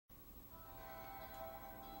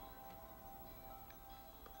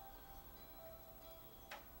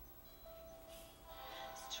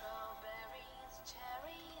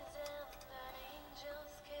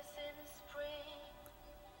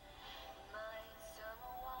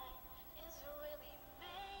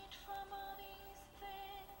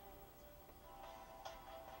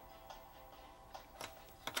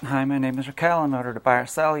Hi, my name is Raquel. In order to buy or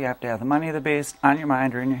sell, you have to have the money of the beast on your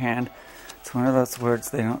mind or in your hand. It's one of those words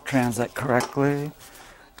they don't translate correctly.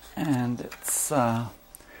 And it's a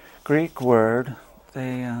Greek word.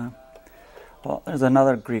 There's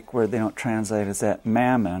another Greek word they don't translate, is that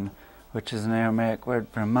mammon, which is an Aramaic word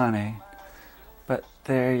for money. But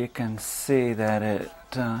there you can see that it,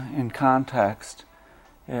 in context,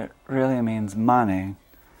 it really means money.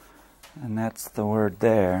 And that's the word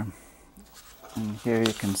there. And here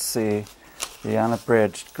you can see the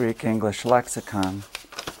unabridged Greek-English lexicon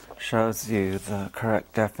shows you the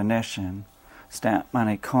correct definition, stamp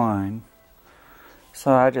money coin.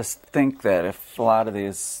 So I just think that if a lot of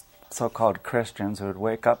these so-called Christians would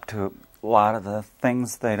wake up to a lot of the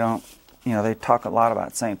things they don't, they talk a lot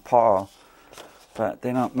about St. Paul, but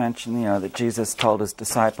they don't mention, that Jesus told his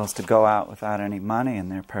disciples to go out without any money in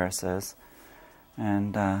their purses.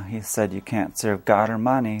 And he said you can't serve God or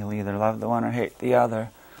money. You'll either love the one or hate the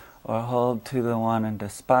other, or hold to the one and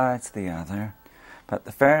despise the other. But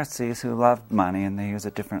the Pharisees who loved money, and they use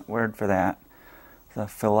a different word for that, the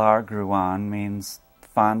philargruon means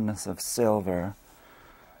fondness of silver,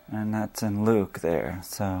 and that's in Luke there.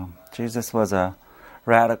 So Jesus was a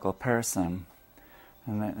radical person.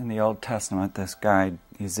 And in the Old Testament, this guy,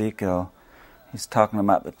 Ezekiel, he's talking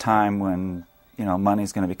about the time when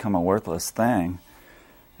money's going to become a worthless thing.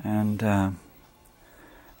 And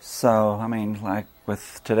like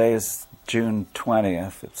with today's June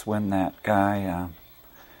 20th, it's when that guy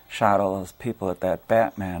shot all those people at that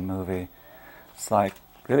Batman movie. It's like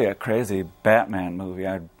really a crazy Batman movie.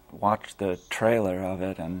 I watched the trailer of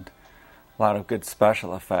it, and a lot of good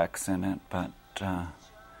special effects in it. But,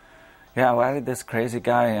 why did this crazy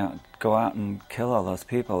guy go out and kill all those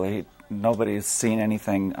people? Nobody's seen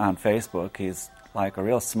anything on Facebook. He's like a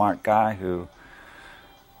real smart guy who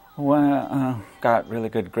got really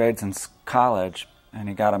good grades in college, and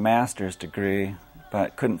he got a master's degree,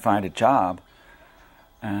 but couldn't find a job,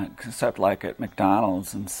 except like at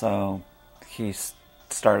McDonald's. And so he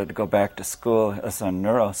started to go back to school as a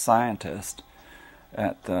neuroscientist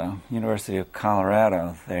at the University of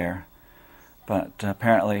Colorado there. But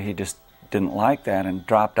apparently he just didn't like that and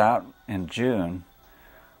dropped out in June,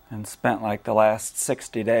 and spent like the last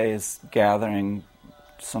 60 days gathering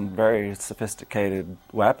some very sophisticated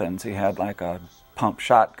weapons. He had like a pump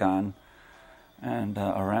shotgun and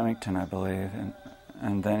a Remington, I believe,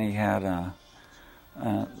 and then he had a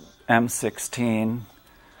M16,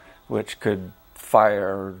 which could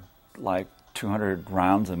fire like 200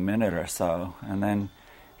 rounds a minute or so. And then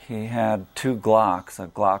he had two Glocks, a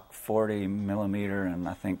Glock 40 millimeter, and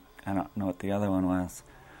I don't know what the other one was.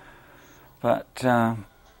 But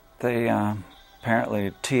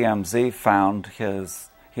apparently TMZ found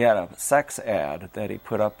he had a sex ad that he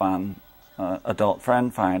put up on Adult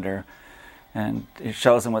Friend Finder, and it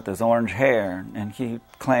shows him with his orange hair, and he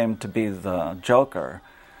claimed to be the Joker.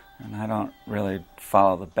 And I don't really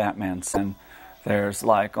follow the Batman sin. There's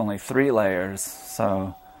like only 3 layers,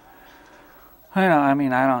 so I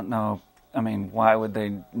don't know. Why would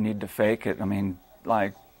they need to fake it?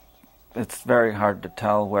 It's very hard to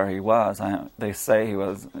tell where he was. They say he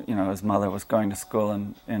was, his mother was going to school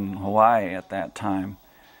in Hawaii at that time.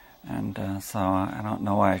 And so I don't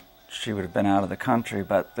know why she would have been out of the country,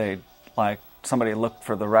 but somebody looked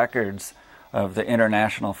for the records of the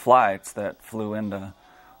international flights that flew into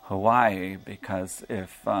Hawaii, because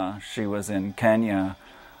if she was in Kenya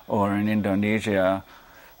or in Indonesia,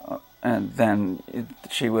 and then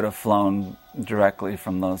she would have flown directly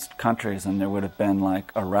from those countries, and there would have been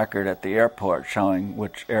like a record at the airport showing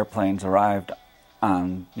which airplanes arrived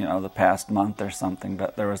on, the past month or something.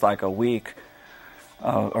 But there was like a week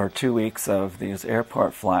or 2 weeks of these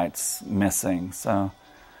airport flights missing. So,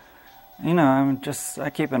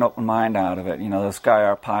 I keep an open mind out of it. This guy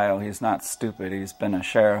Arpaio, he's not stupid. He's been a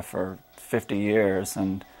sheriff for 50 years,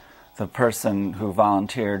 and the person who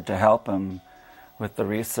volunteered to help him with the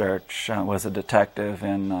research was a detective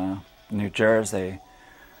in New Jersey.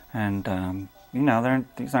 And,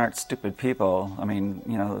 these aren't stupid people.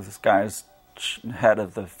 This guy's head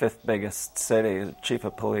of the 5th biggest city, the chief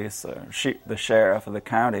of police, or the sheriff of the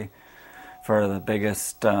county for the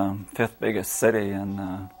biggest, 5th biggest city in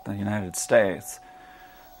the United States.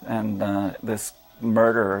 And this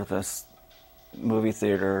murder, this movie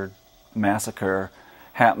theater massacre,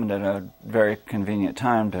 happened at a very convenient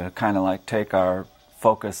time to kind of like take our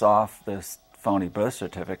focus off this phony birth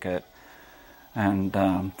certificate. And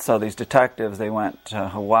so these detectives, they went to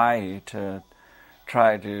Hawaii to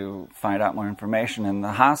try to find out more information, and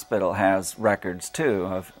the hospital has records too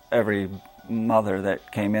of every mother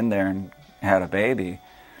that came in there and had a baby.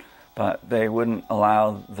 but they wouldn't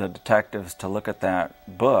allow the detectives to look at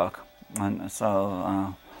that book. And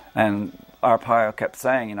so, and Arpaio kept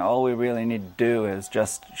saying, you know, all we really need to do is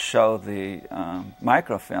just show the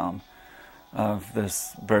microfilm of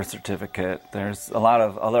this birth certificate. There's a lot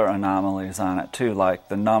of other anomalies on it too, like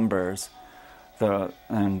the numbers. So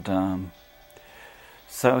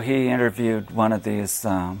he interviewed one of these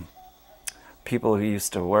people who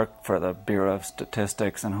used to work for the Bureau of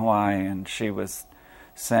Statistics in Hawaii, and she was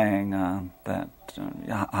saying that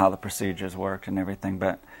how the procedures worked and everything.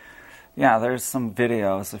 But yeah, there's some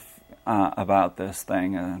videos about this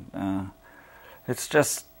thing. It's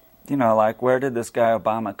just, you know, like, where did this guy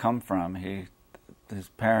Obama come from? His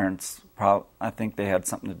parents, I think they had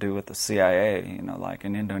something to do with the CIA. You know, like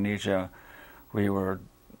in Indonesia, we were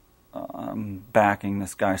backing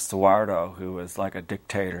this guy Suharto, who was like a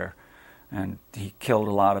dictator, and he killed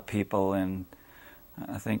a lot of people in,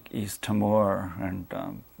 I think, East Timor,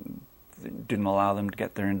 and didn't allow them to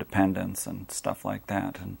get their independence and stuff like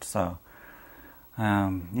that. And so,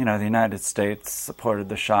 you know, the United States supported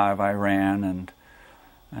the Shah of Iran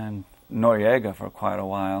and Noriega for quite a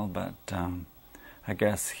while, but I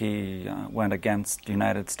guess he went against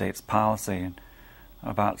United States policy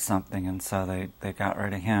about something, and so they got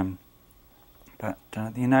rid of him. But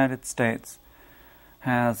the United States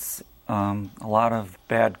has a lot of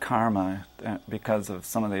bad karma because of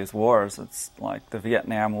some of these wars. It's like the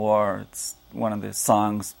Vietnam War. It's one of the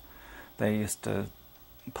songs they used to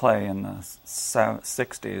play in the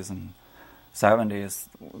 60s and 70s.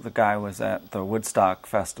 The guy was at the Woodstock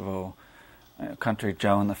Festival, Country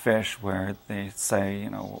Joe and the Fish, where they say, you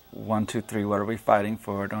know, 1, 2, 3, what are we fighting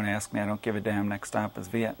for? Don't ask me, I don't give a damn. Next stop is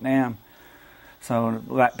Vietnam. So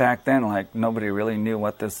back then, like, nobody really knew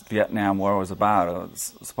what this Vietnam War was about. It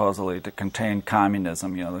was supposedly to contain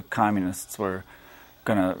communism. You know, the communists were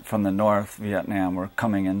from the North Vietnam, were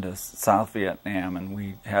coming into South Vietnam, and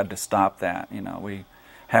we had to stop that. You know, we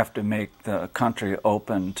have to make the country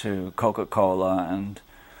open to Coca-Cola and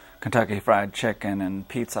Kentucky Fried Chicken and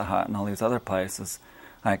Pizza Hut and all these other places.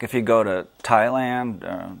 Like, if you go to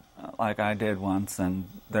Thailand, like I did once, and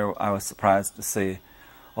I was surprised to see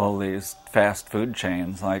all these fast food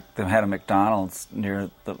chains. Like, they had a McDonald's near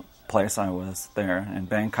the place I was there in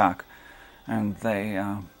Bangkok, and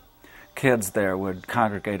kids there would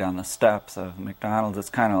congregate on the steps of McDonald's. It's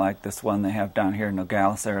kind of like this one they have down here in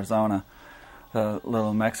Nogales, Arizona. The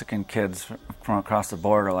little Mexican kids from across the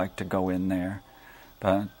border like to go in there.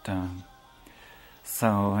 But,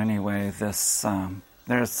 so anyway,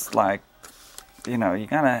 there's like, you know, you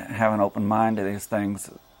gotta have an open mind to these things.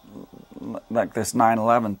 Like this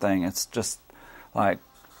 9/11 thing, it's just like,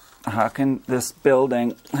 how can this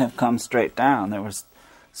building have come straight down?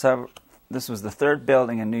 This was the third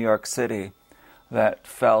building in New York City that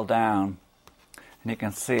fell down, and you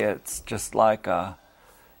can see it's just like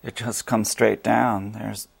it just comes straight down.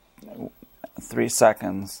 There's 3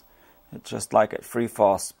 seconds. It's just like at free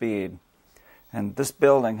fall speed. And this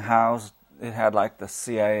building it had like the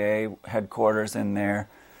CIA headquarters in there,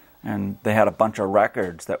 and they had a bunch of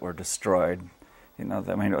records that were destroyed. You know,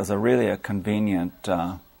 I mean, it was really a convenient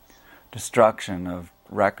destruction of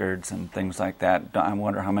records and things like that. I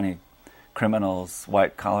wonder how many criminals,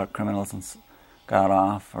 white-collar criminals, got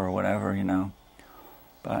off or whatever, you know.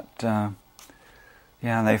 But,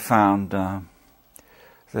 yeah, they found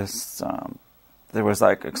this, there was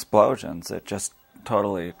like explosions. It just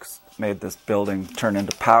totally made this building turn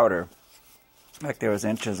into powder. Like, there was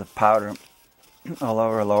inches of powder all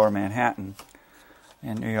over lower Manhattan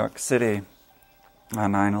in New York City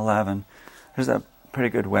on 9/11. There's a pretty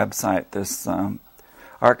good website, this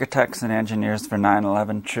Architects and Engineers for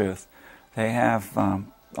 9/11 Truth. They have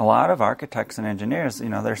a lot of architects and engineers, you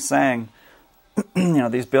know, they're saying, you know,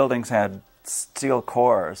 these buildings had steel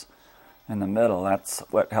cores in the middle. That's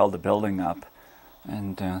what held the building up.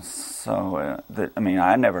 And I mean,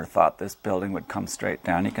 I never thought this building would come straight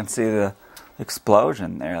down. You can see the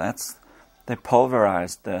explosion there. They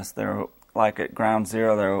pulverized this. They're like at ground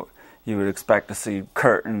zero there. You would expect to see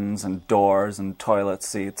curtains and doors and toilet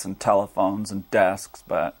seats and telephones and desks,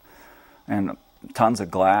 and tons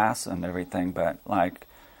of glass and everything. But like,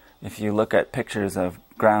 if you look at pictures of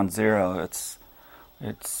ground zero, it's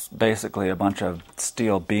basically a bunch of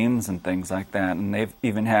steel beams and things like that. And they've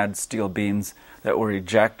even had steel beams that were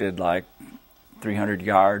ejected like 300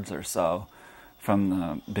 yards or so from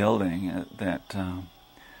the building that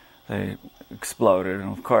they exploded.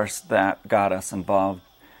 And of course that got us involved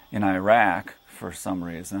in Iraq for some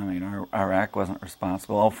reason. I mean, Iraq wasn't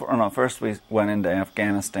responsible. First we went into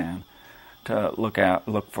Afghanistan to look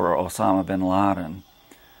for Osama bin Laden.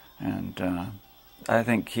 And I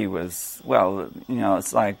think he was, well, you know,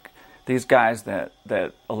 it's like these guys that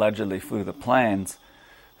allegedly flew the planes,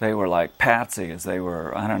 they were like patsies. They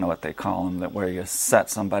were, I don't know what they call them, that where you set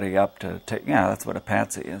somebody up to take, yeah, that's what a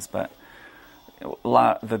patsy is. But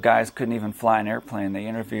the guys couldn't even fly an airplane. They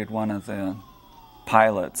interviewed one of the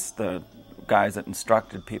pilots, the guys that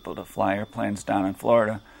instructed people to fly airplanes down in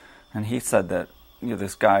Florida, and he said that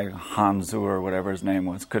this guy, Hanzu or whatever his name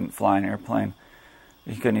was, couldn't fly an airplane.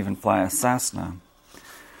 He couldn't even fly a Cessna.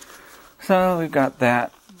 So we've got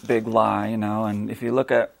that big lie, and if you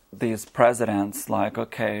look at these presidents, like,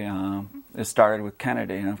 okay, it started with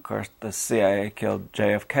Kennedy, and of course the CIA killed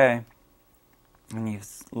JFK, and you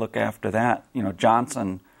look after that,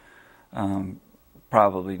 Johnson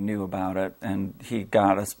probably knew about it, and he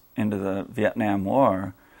got us into the Vietnam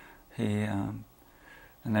War.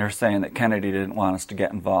 And they're saying that Kennedy didn't want us to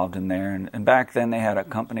get involved in there, and back then they had a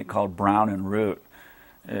company called Brown and Root,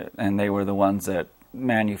 and they were the ones that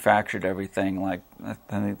manufactured everything, like I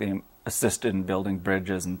think they assisted in building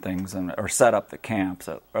bridges and things, or set up the camps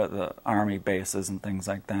or the army bases and things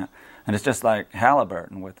like that. And it's just like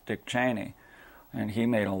Halliburton with Dick Cheney, and he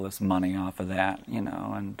made all this money off of that,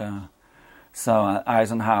 and so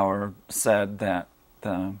Eisenhower said that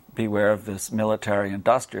beware of this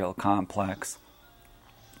military-industrial complex.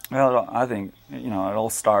 Well, I think, it all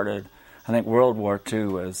started, I think World War II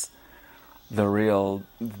was the real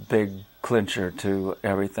big clincher to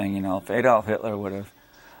everything. If Adolf Hitler would have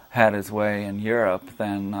had his way in Europe,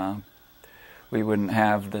 then we wouldn't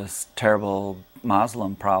have this terrible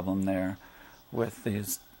Muslim problem there with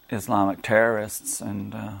these Islamic terrorists.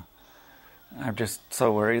 And I'm just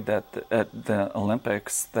so worried that at the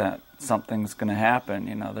Olympics that something's going to happen.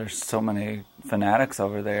 There's so many fanatics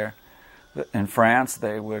over there. In France,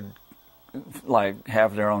 they would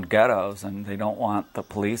have their own ghettos, and they don't want the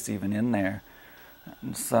police even in there.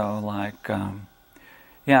 And so,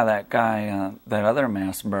 that guy, that other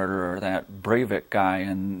mass murderer, that Breivik guy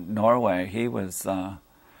in Norway, he was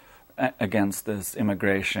against this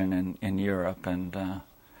immigration in Europe. And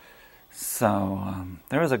so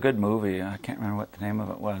there was a good movie, I can't remember what the name of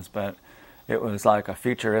it was, but it was like a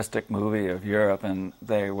futuristic movie of Europe, and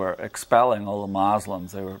they were expelling all the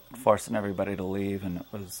Muslims. They were forcing everybody to leave, and it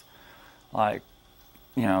was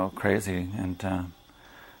crazy. And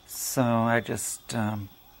so I just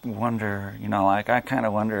wonder, I kind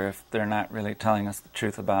of wonder if they're not really telling us the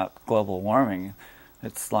truth about global warming.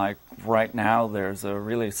 It's like right now there's a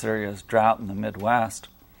really serious drought in the Midwest.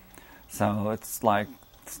 So it's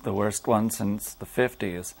the worst one since the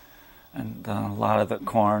 50s. And a lot of the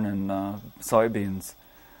corn and soybeans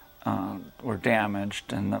were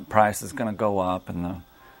damaged, and the price is going to go up, and the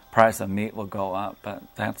price of meat will go up. But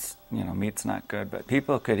that's, meat's not good. But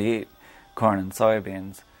people could eat corn and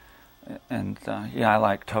soybeans. And I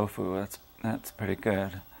like tofu. That's pretty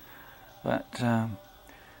good. But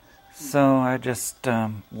so I just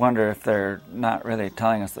wonder if they're not really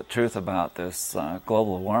telling us the truth about this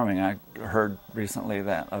global warming. I heard recently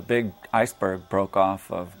that a big iceberg broke off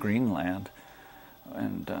of Greenland,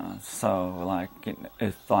 and so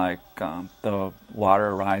if the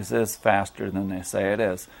water rises faster than they say it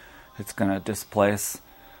is, it's going to displace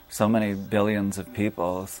so many billions of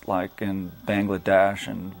people, like in Bangladesh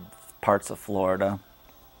and parts of Florida.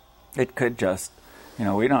 It could just,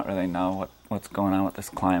 we don't really know what's going on with this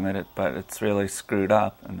climate, but it's really screwed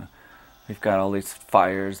up, and we've got all these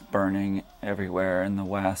fires burning everywhere in the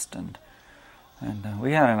West, and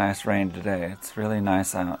we had a nice rain today. It's really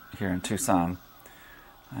nice out here in Tucson.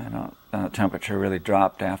 The temperature really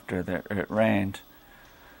dropped after it rained,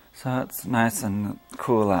 so it's nice and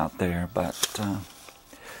cool out there. But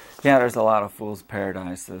there's a lot of fool's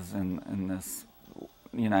paradises in this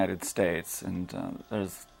United States, and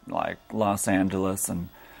there's like Los Angeles and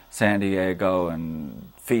San Diego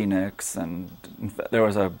and Phoenix, and there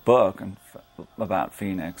was a book about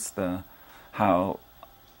Phoenix, how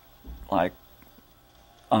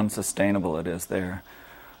unsustainable it is there,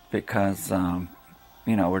 because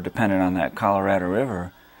we're dependent on that Colorado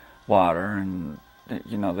River water, and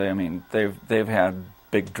they've had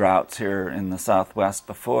big droughts here in the Southwest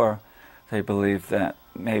before. They believe that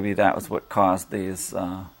maybe that was what caused these.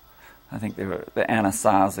 I think they were the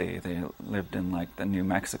Anasazi. They lived in the New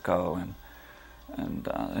Mexico, and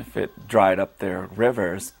if it dried up their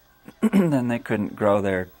rivers, then they couldn't grow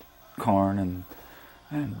their corn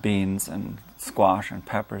and beans and squash and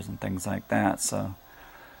peppers and things like that. So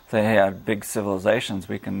they had big civilizations.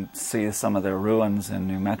 We can see some of their ruins in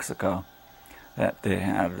New Mexico that they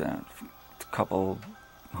had a couple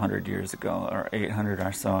hundred years ago, or 800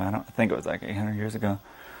 or so. I think it was 800 years ago,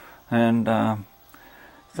 and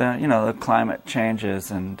the climate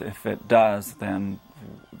changes, and if it does, then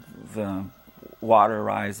the water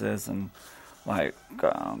rises and like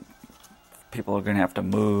people are going to have to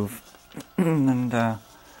move, and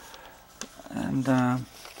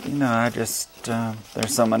you know, I just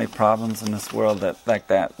there's so many problems in this world that, like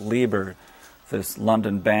that Lieber, this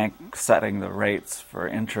London bank setting the rates for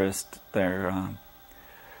interest, they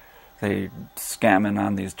scamming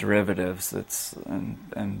on these derivatives.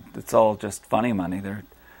 And it's all just funny money. They're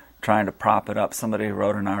trying to prop it up. Somebody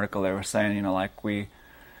wrote an article. They were saying, you know, like we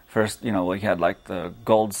had like the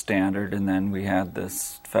gold standard, and then we had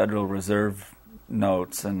this Federal Reserve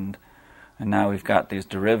notes, and now we've got these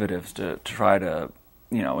derivatives to try to,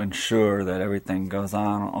 you know, ensure that everything goes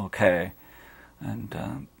on okay.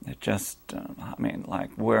 And it just, I mean, like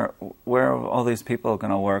where are all these people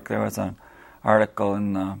going to work? There was an article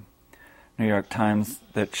in the New York Times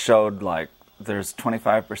that showed like there's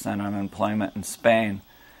 25% unemployment in Spain,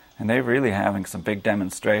 and they're really having some big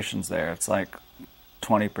demonstrations there. It's like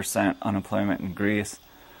 20% unemployment in Greece,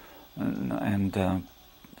 and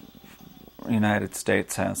United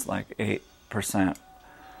States has like 8%.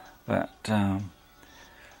 But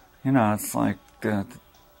you know, it's like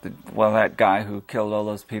well, that guy who killed all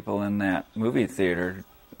those people in that movie theater,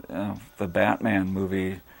 the Batman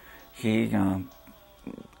movie, he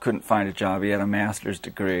couldn't find a job. He had a master's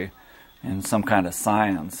degree in some kind of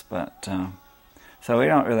science, but so we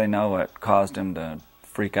don't really know what caused him to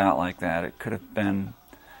freak out like that. It could have been,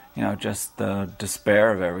 you know, just the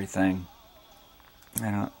despair of everything.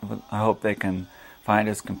 And I hope they can find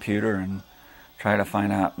his computer and try to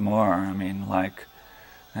find out more. I mean, like,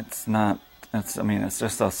 I mean, it's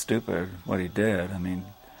just so stupid what he did. I mean,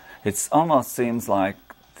 it almost seems like,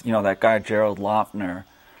 you know, that guy Gerald Loeffner,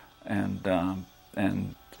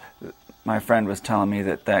 and my friend was telling me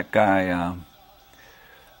that guy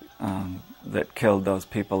that killed those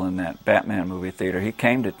people in that Batman movie theater, he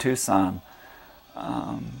came to Tucson.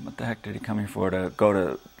 What the heck did he come here for? To go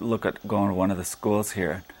to going to one of the schools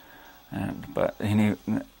here, but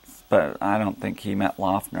I don't think he met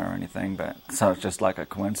Loeffner or anything. But so it's just like a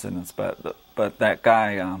coincidence. But that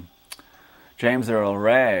guy James Earl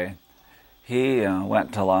Ray, he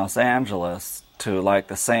went to Los Angeles to like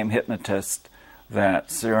the same hypnotist that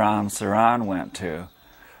Saran went to,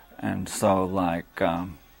 and so like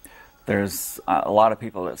there's a lot of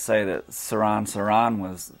people that say that Saran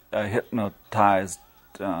was a hypnotized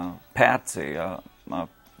patsy, a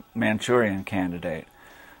Manchurian Candidate,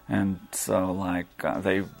 and so like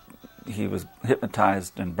he was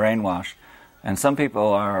hypnotized and brainwashed. And some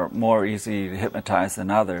people are more easy to hypnotize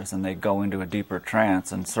than others, and they go into a deeper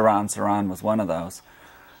trance, and Saran was one of those.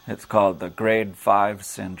 It's called the grade 5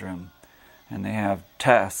 syndrome, and they have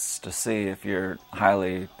tests to see if you're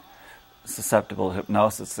highly susceptible to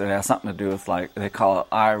hypnosis. It has something to do with, like, they call it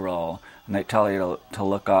eye roll, and they tell you to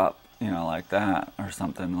look up, you know, like that, or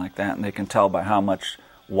something like that, and they can tell by how much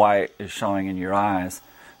white is showing in your eyes.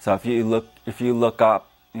 So if you look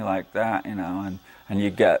up, you know, like that, you know, and you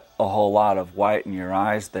get a whole lot of white in your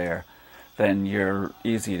eyes there, then you're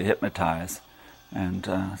easy to hypnotize. And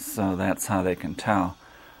so that's how they can tell.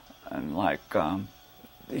 And like,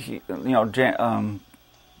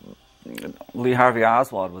 Lee Harvey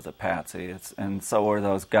Oswald was a patsy, and so were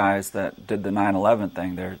those guys that did the 9/11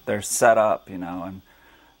 thing. They're set up, you know,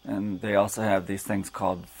 and they also have these things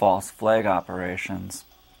called false flag operations.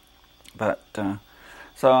 But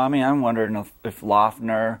so I mean, I'm wondering if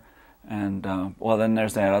Loeffner and well, then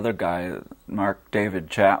there's that other guy, Mark David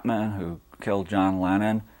Chapman, who killed John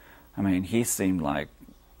Lennon. I mean, he seemed like,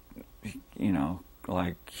 you know,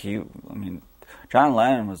 like John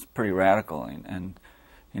Lennon was pretty radical, and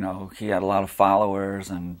you know, he had a lot of followers,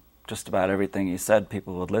 and just about everything he said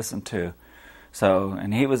people would listen to. So,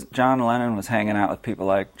 and John Lennon was hanging out with people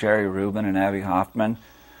like Jerry Rubin and Abbie Hoffman,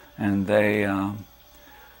 and they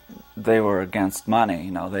were against money.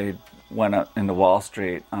 You know, they went up into Wall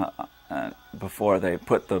Street before they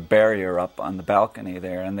put the barrier up on the balcony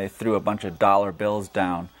there, and they threw a bunch of dollar bills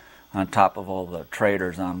down on top of all the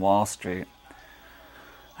traders on Wall Street.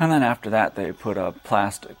 And then after that, they put a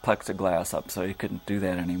plastic plexiglass up, so you couldn't do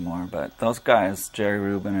that anymore. But those guys, Jerry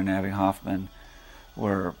Rubin and Abbie Hoffman,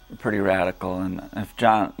 were pretty radical. And if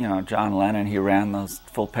John Lennon, he ran those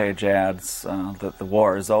full-page ads that the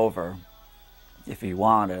war is over, if you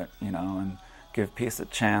want it, you know, and give peace a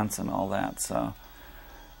chance and all that. So,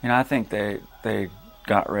 you know, I think they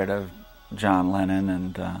got rid of John Lennon,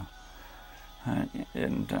 and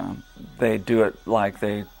they do it like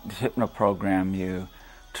they hypnoprogram you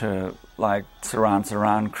to, like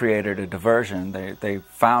Saran created a diversion. They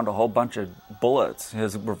found a whole bunch of bullets.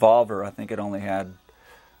 His revolver, I think it only had,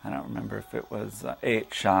 I don't remember if it was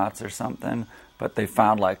 8 shots or something, but they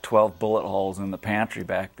found like 12 bullet holes in the pantry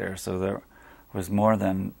back there. So there was more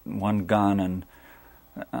than one gun, and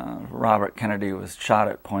Robert Kennedy was shot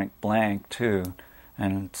at point blank too,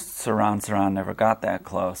 and Saran never got that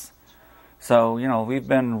close. So, we've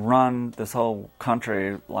been run, this whole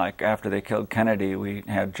country, like after they killed Kennedy, we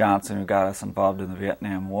had Johnson who got us involved in the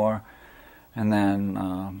Vietnam War, and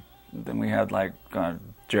then we had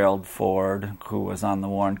Gerald Ford, who was on the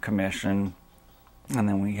Warren Commission, and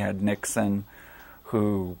then we had Nixon,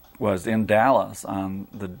 who was in Dallas on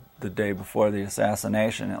the day before the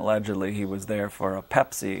assassination. Allegedly, he was there for a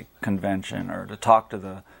Pepsi convention, or to talk to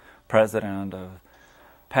the president of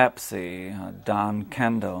Pepsi, Don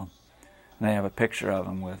Kendall. And they have a picture of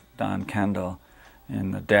him with Don Kendall in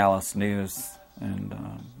the Dallas News and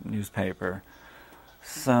newspaper.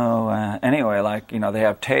 So anyway, they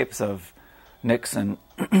have tapes of Nixon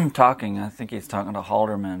talking. I think he's talking to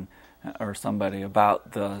Haldeman or somebody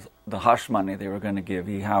about the hush money they were going to give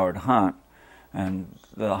E. Howard Hunt, and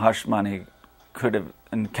the hush money could have.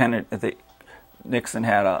 And Nixon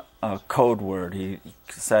had a code word. He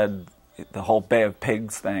said the whole Bay of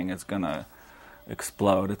Pigs thing is going to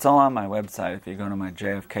explode. It's all on my website if you go to my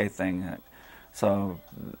JFK thing. So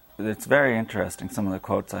it's very interesting, some of the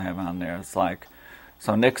quotes I have on there. It's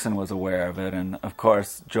so Nixon was aware of it, and of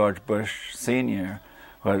course George Bush Sr.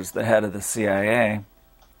 was the head of the CIA,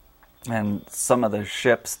 and some of the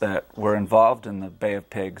ships that were involved in the Bay of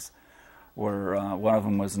Pigs were, one of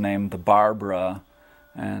them was named the Barbara,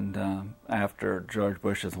 and after George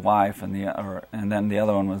Bush's wife, and then the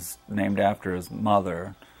other one was named after his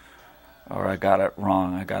mother. Or I got it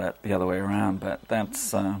wrong. I got it the other way around. But that's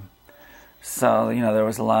so there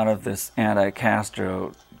was a lot of this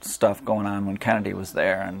anti-Castro stuff going on when Kennedy was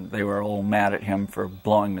there, and they were all mad at him for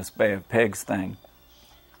blowing this Bay of Pigs thing.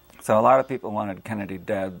 So a lot of people wanted Kennedy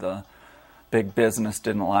dead. The big business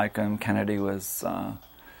didn't like him. Kennedy was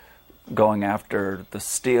going after the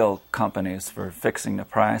steel companies for fixing the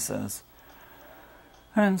prices.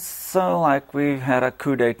 And so, we've had a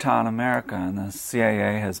coup d'etat in America, and the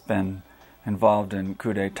CIA has been involved in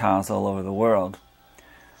coup d'etats all over the world.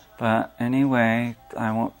 But anyway,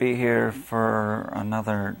 I won't be here for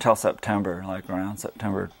till September, around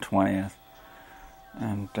September 20th.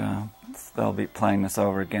 And they'll be playing this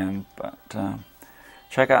over again. But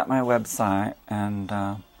check out my website, and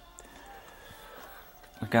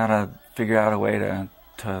we gotta figure out a way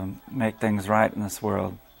to make things right in this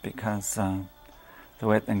world, because the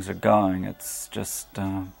way things are going, it's just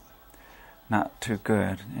not too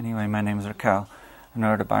good. Anyway, my name is Raquel. In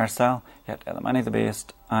order to buy or sell, you have to have the money of the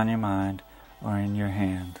beast on your mind or in your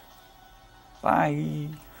hand. Bye!